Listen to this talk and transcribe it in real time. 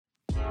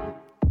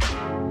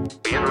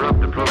We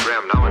interrupt the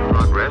program now in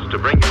progress to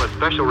bring you a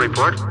special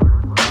report.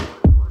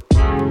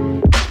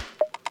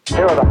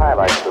 Here are the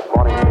highlights this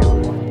morning's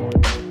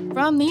news.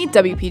 From the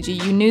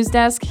WPGU News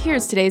Desk,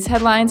 here's today's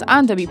headlines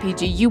on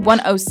WPGU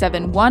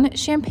 1071,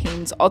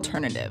 Champaign's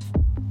Alternative.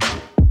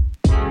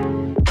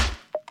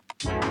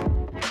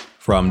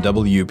 From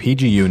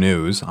WPGU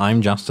News,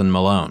 I'm Justin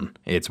Malone.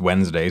 It's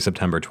Wednesday,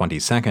 September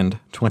 22nd,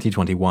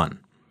 2021.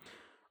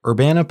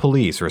 Urbana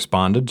police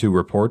responded to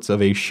reports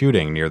of a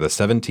shooting near the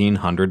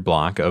 1700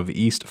 block of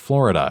East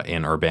Florida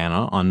in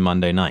Urbana on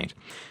Monday night.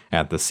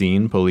 At the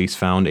scene, police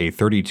found a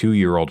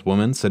 32-year-old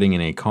woman sitting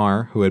in a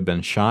car who had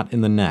been shot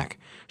in the neck.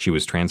 She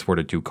was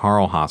transported to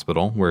Carle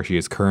Hospital, where she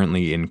is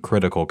currently in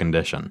critical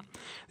condition.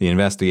 The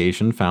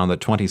investigation found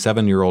that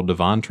 27-year-old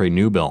Devontre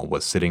Newbill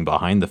was sitting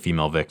behind the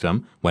female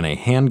victim when a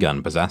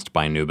handgun possessed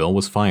by Newbill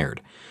was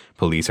fired.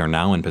 Police are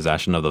now in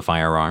possession of the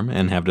firearm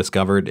and have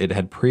discovered it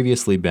had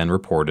previously been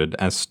reported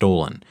as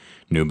stolen.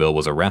 Newbill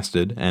was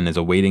arrested and is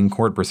awaiting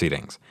court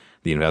proceedings.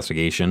 The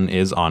investigation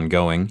is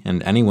ongoing,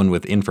 and anyone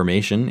with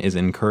information is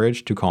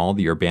encouraged to call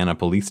the Urbana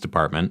Police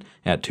Department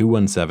at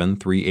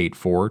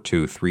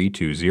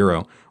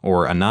 217-384-2320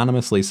 or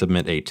anonymously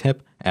submit a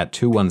tip at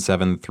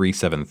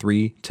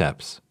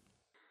 217-373-TIPS.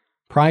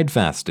 Pride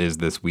Fest is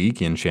this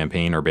week in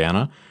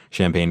Champaign-Urbana.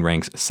 Champaign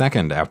ranks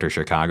second after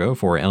Chicago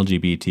for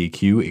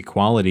LGBTQ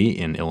equality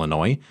in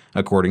Illinois,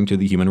 according to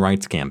the Human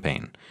Rights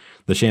Campaign.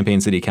 The Champaign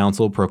City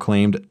Council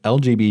proclaimed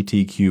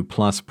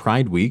LGBTQ+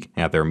 Pride Week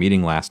at their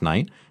meeting last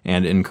night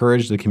and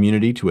encouraged the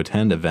community to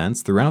attend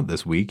events throughout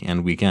this week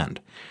and weekend.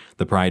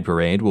 The Pride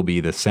Parade will be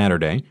this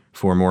Saturday.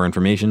 For more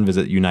information,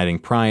 visit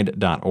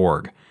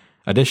unitingpride.org.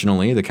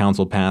 Additionally, the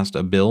council passed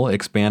a bill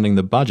expanding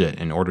the budget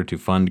in order to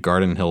fund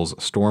Garden Hill's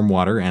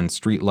stormwater and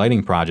street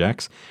lighting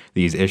projects.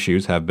 These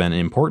issues have been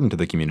important to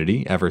the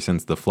community ever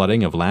since the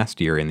flooding of last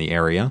year in the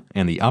area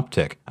and the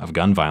uptick of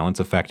gun violence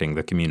affecting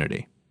the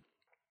community.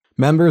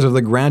 Members of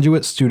the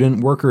Graduate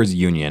Student Workers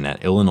Union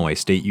at Illinois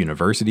State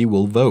University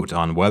will vote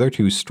on whether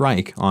to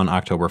strike on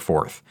October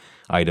 4th.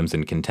 Items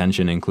in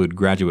contention include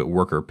graduate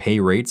worker pay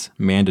rates,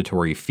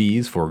 mandatory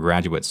fees for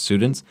graduate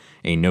students,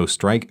 a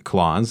no-strike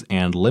clause,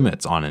 and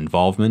limits on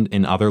involvement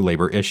in other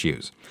labor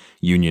issues.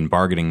 Union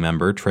bargaining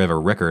member Trevor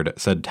Rickard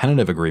said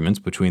tentative agreements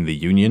between the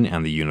union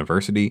and the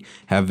university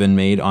have been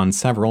made on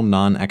several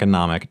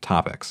non-economic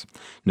topics.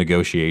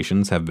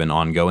 Negotiations have been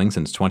ongoing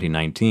since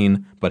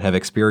 2019, but have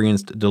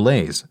experienced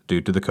delays due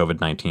to the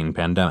COVID-19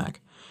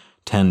 pandemic.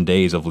 10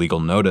 days of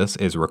legal notice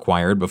is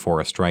required before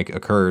a strike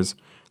occurs.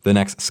 The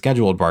next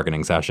scheduled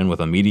bargaining session with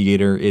a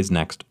mediator is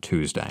next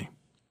Tuesday.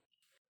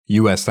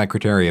 U.S.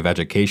 Secretary of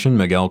Education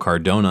Miguel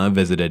Cardona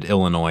visited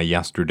Illinois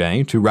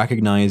yesterday to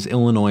recognize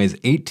Illinois'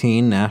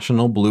 18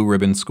 National Blue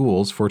Ribbon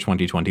schools for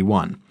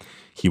 2021.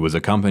 He was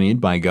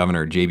accompanied by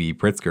Governor J.B.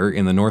 Pritzker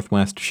in the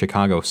northwest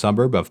Chicago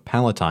suburb of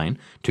Palatine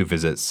to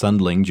visit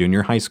Sundling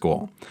Junior High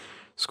School.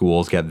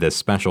 Schools get this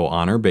special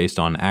honor based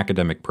on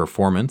academic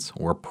performance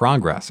or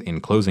progress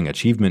in closing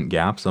achievement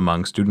gaps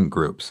among student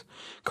groups.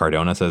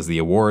 Cardona says the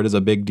award is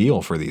a big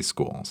deal for these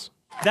schools.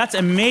 That's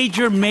a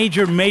major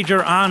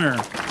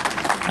honor.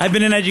 I've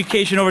been in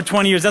education over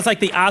 20 years. That's like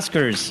the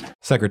Oscars.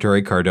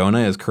 Secretary Cardona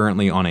is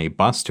currently on a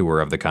bus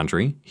tour of the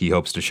country. He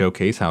hopes to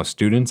showcase how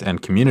students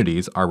and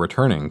communities are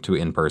returning to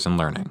in-person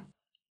learning.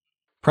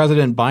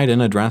 President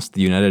Biden addressed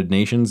the United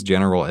Nations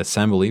General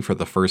Assembly for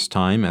the first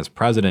time as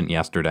president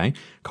yesterday,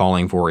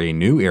 calling for a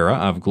new era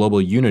of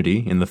global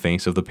unity in the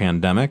face of the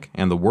pandemic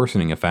and the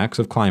worsening effects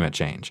of climate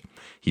change.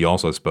 He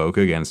also spoke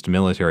against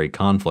military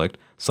conflict,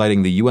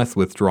 citing the U.S.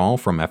 withdrawal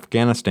from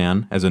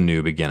Afghanistan as a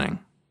new beginning.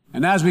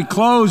 And as we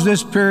close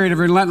this period of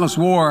relentless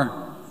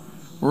war,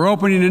 we're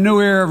opening a new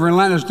era of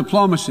relentless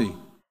diplomacy.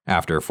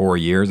 After 4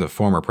 years of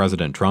former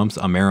President Trump's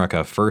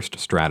America First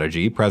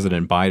strategy,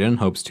 President Biden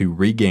hopes to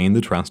regain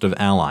the trust of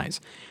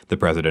allies. The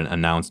president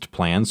announced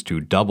plans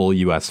to double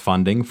U.S.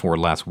 funding for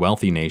less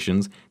wealthy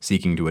nations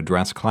seeking to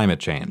address climate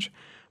change.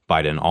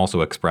 Biden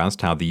also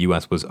expressed how the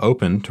U.S. was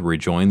open to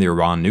rejoin the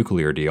Iran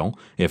nuclear deal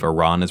if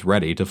Iran is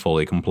ready to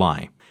fully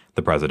comply.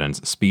 The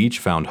president's speech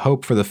found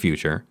hope for the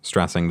future,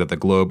 stressing that the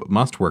globe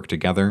must work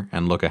together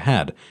and look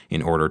ahead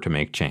in order to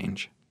make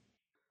change.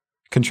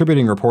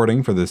 Contributing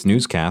reporting for this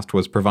newscast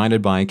was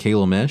provided by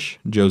Kayla Mish,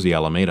 Josie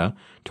Alameda,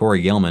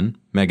 Tori Gelman,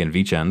 Megan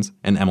Vicens,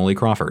 and Emily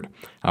Crawford.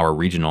 Our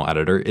regional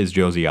editor is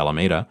Josie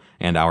Alameda,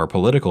 and our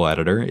political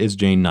editor is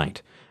Jane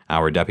Knight.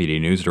 Our deputy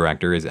news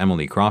director is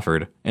Emily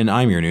Crawford, and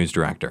I'm your news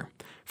director.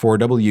 For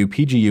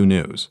WPGU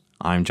News,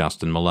 I'm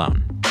Justin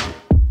Malone.